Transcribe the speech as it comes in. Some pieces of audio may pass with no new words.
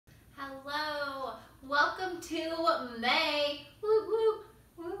Hello, welcome to May. Woo, woo,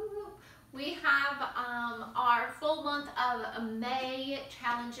 woo, woo. We have our full month of May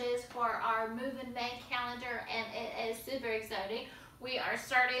challenges for our Move in May calendar, and it is super exciting. We are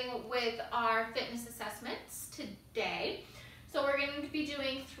starting with our fitness assessments today. So we're going to be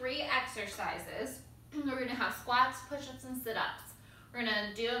doing 3 exercises. We're going to have squats, push-ups, and sit-ups. We're going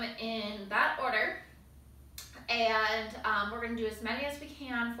to do them in that order. And we're going to do as many as we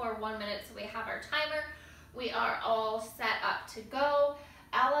can for 1 minute. So we have our timer. We are all set up to go.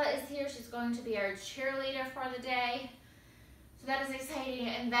 Ella is here. She's going to be our cheerleader for the day. So that is exciting.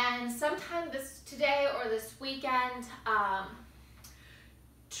 And then sometime today or this weekend,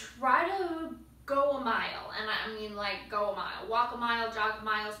 try to go a mile. And I mean like go a mile. Walk a mile, jog a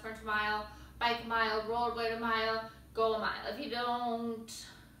mile, sprint a mile, bike a mile, rollerblade a mile, go a mile. If you don't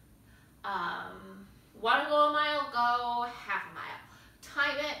want to go a mile, go half a mile.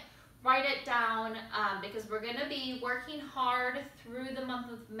 Time it, write it down, because we're going to be working hard through the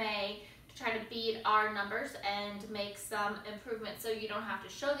month of May to try to beat our numbers and make some improvements. So you don't have to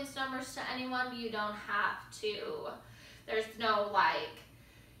show these numbers to anyone. You don't have to, there's no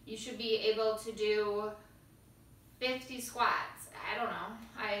you should be able to do 50 squats. I don't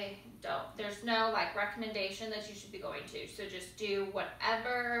know. There's no recommendation that you should be going to. So just do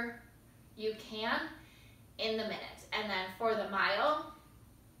whatever you can in the minute. And then for the mile,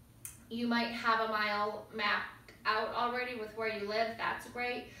 you might have a mile mapped out already with where you live. That's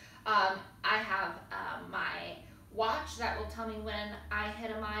great. I have my watch that will tell me when I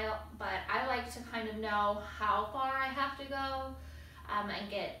hit a mile, but I like to kind of know how far I have to go and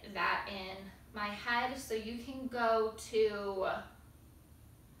get that in my head. So you can go to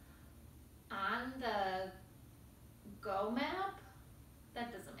on the Go map.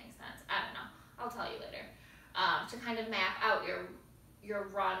 That doesn't make sense. I don't know. I'll tell you later. To kind of map out your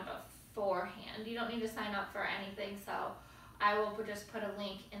run beforehand. You don't need to sign up for anything, so I will just put a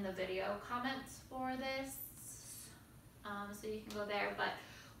link in the video comments for this, so you can go there. But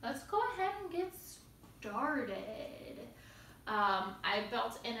let's go ahead and get started. I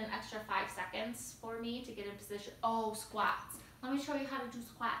built in an extra 5 seconds for me to get in position. Oh, squats. Let me show you how to do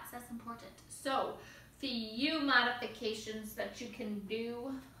squats. That's important. So, few modifications that you can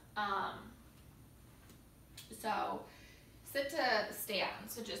do. So sit to stand,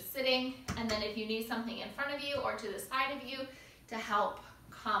 so just sitting, and then if you need something in front of you or to the side of you to help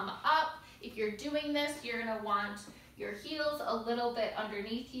come up. If you're doing this, you're gonna want your heels a little bit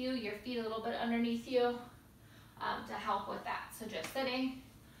underneath you, your feet a little bit underneath you, to help with that. So just sitting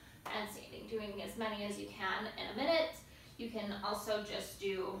and standing, doing as many as you can in a minute. You can also just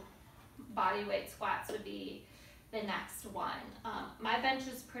do body weight squats would be the next one. My bench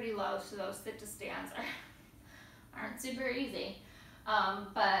is pretty low, so those sit to stands aren't super easy.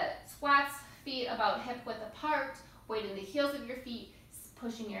 But squats, feet about hip width apart, weight in the heels of your feet,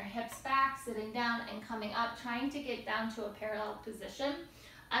 pushing your hips back, sitting down and coming up, trying to get down to a parallel position.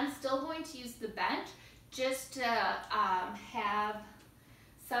 I'm still going to use the bench just to have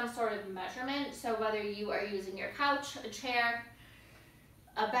some sort of measurement. So whether you are using your couch, a chair,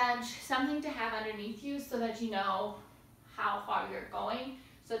 a bench, something to have underneath you so that you know how far you're going,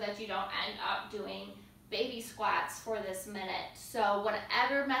 so that you don't end up doing baby squats for this minute. So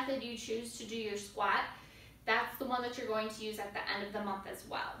whatever method you choose to do your squat, that's the one that you're going to use at the end of the month as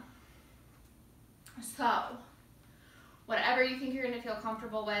well. So whatever you think you're going to feel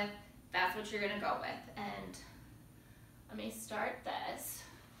comfortable with, that's what you're going to go with. And let me start this.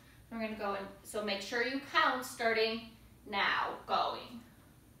 We're going to go in, so make sure you count starting now, going.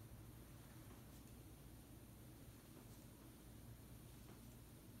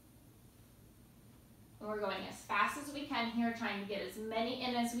 We're going as fast as we can here, trying to get as many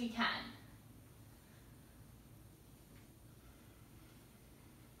in as we can.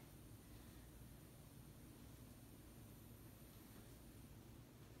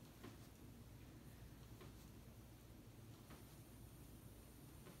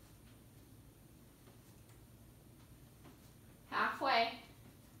 Halfway.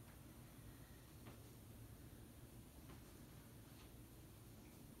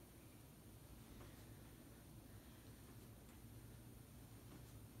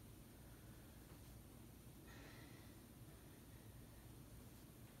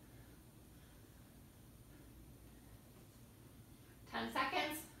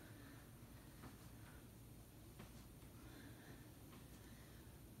 Seconds.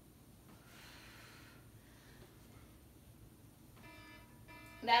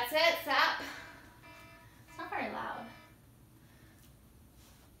 That's it, stop. It's not very loud.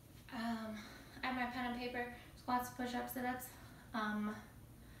 I have my pen and paper, squats, push-ups, sit-ups.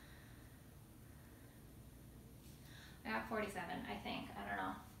 47, I think. I don't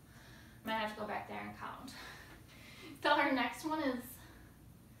know. Might have to go back there and count. So our next one is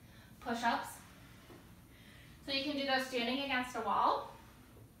push-ups. So you can do those standing against a wall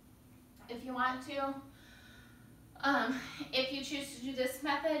if you want to. If you choose to do this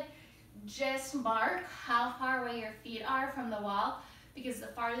method, just mark how far away your feet are from the wall, because the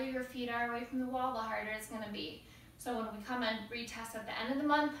farther your feet are away from the wall, the harder it's going to be. So when we come and retest at the end of the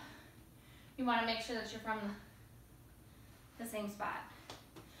month, you want to make sure that you're from the same spot.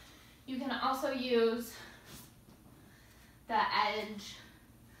 You can also use the edge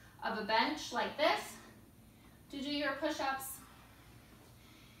of a bench like this to do your push-ups.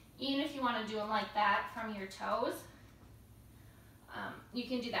 Even if you want to do them like that from your toes, you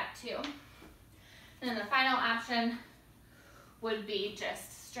can do that too. And then the final option would be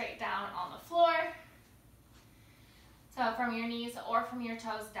just straight down on the floor. So from your knees or from your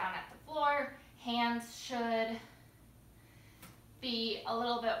toes down at the floor. Hands should be a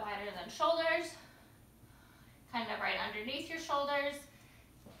little bit wider than shoulders, kind of right underneath your shoulders.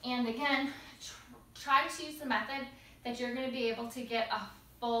 And again, try to use the method that you're going to be able to get a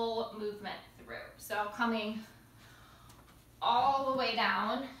full movement through. So coming all the way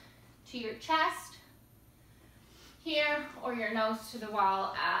down to your chest here, or your nose to the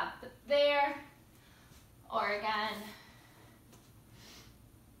wall up there, or again,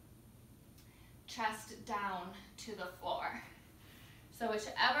 chest down to the floor. So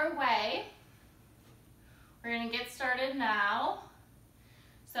whichever way, we're going to get started now.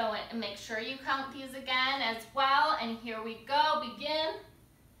 So make sure you count these again as well. And here we go, begin.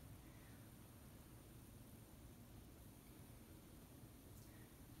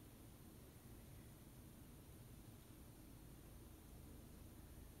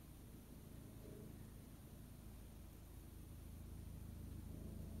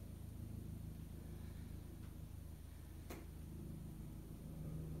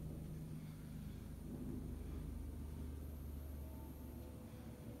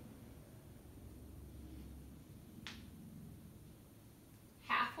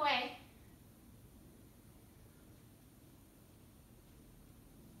 Halfway.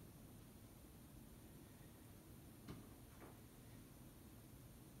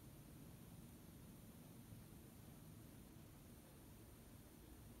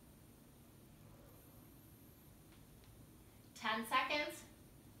 Ten seconds.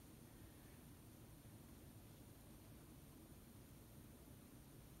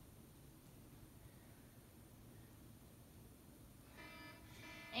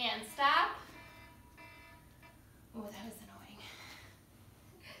 And stop. Oh, that is annoying.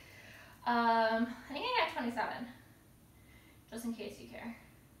 I think I got 27, just in case you care.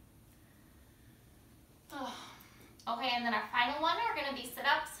 Oh. Okay, and then our final one are going to be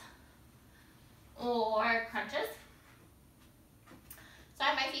sit-ups or crunches. So I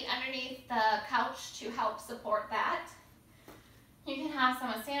have my feet underneath the couch to help support that. You can have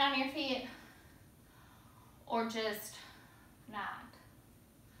someone stand on your feet or just not.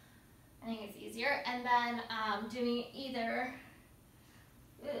 I think it's easier. And then doing either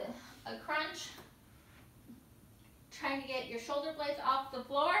a crunch, trying to get your shoulder blades off the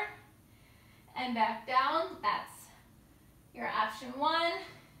floor and back down. That's your option one.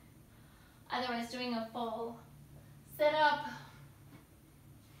 Otherwise, doing a full sit-up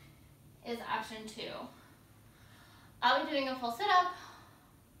is option two. I'll be doing a full sit-up,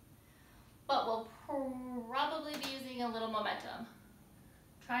 but we'll probably be using a little momentum.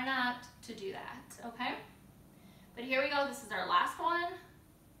 Try not to do that, okay? But here we go. This is our last one.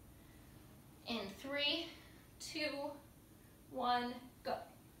 In 3, 2, 1, go.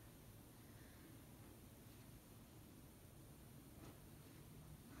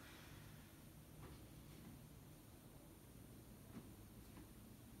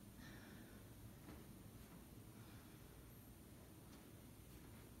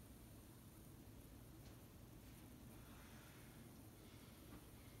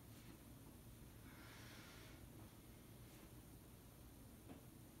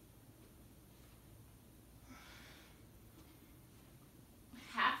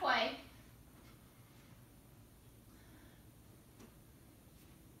 Halfway.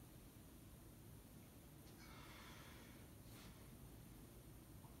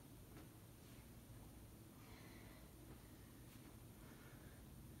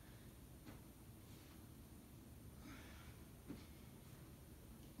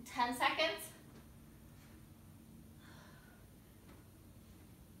 Ten seconds.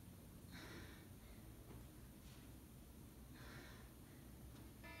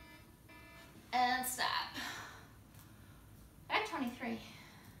 And stop. I had 23.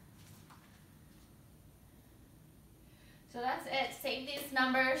 So that's it. Save these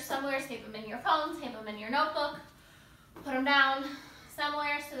numbers somewhere. Save them in your phone, save them in your notebook. Put them down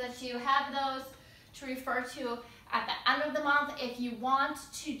somewhere so that you have those to refer to at the end of the month. If you want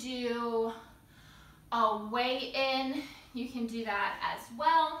to do a weigh-in, you can do that as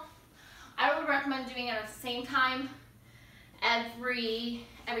well. I would recommend doing it at the same time every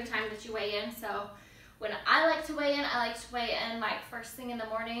time that you weigh in. So when I like to weigh in, I like to weigh in like first thing in the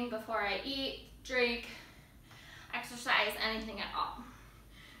morning before I eat, drink, exercise, anything at all.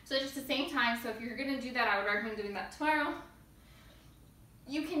 So just the same time. So if you're gonna do that, I would recommend doing that tomorrow.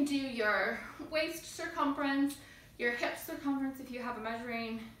 You can do your waist circumference, your hip circumference if you have a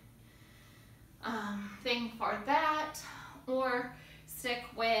measuring thing for that, or stick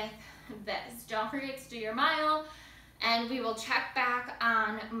with this. Don't forget to do your mile, and we will check back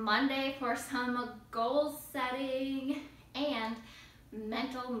on Monday for some goal setting and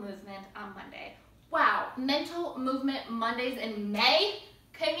mental movement on Monday. Wow, mental movement Mondays in May?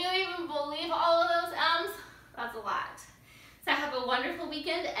 Can you even believe all of those M's? That's a lot. So have a wonderful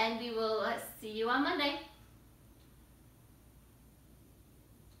weekend, and we will see you on Monday.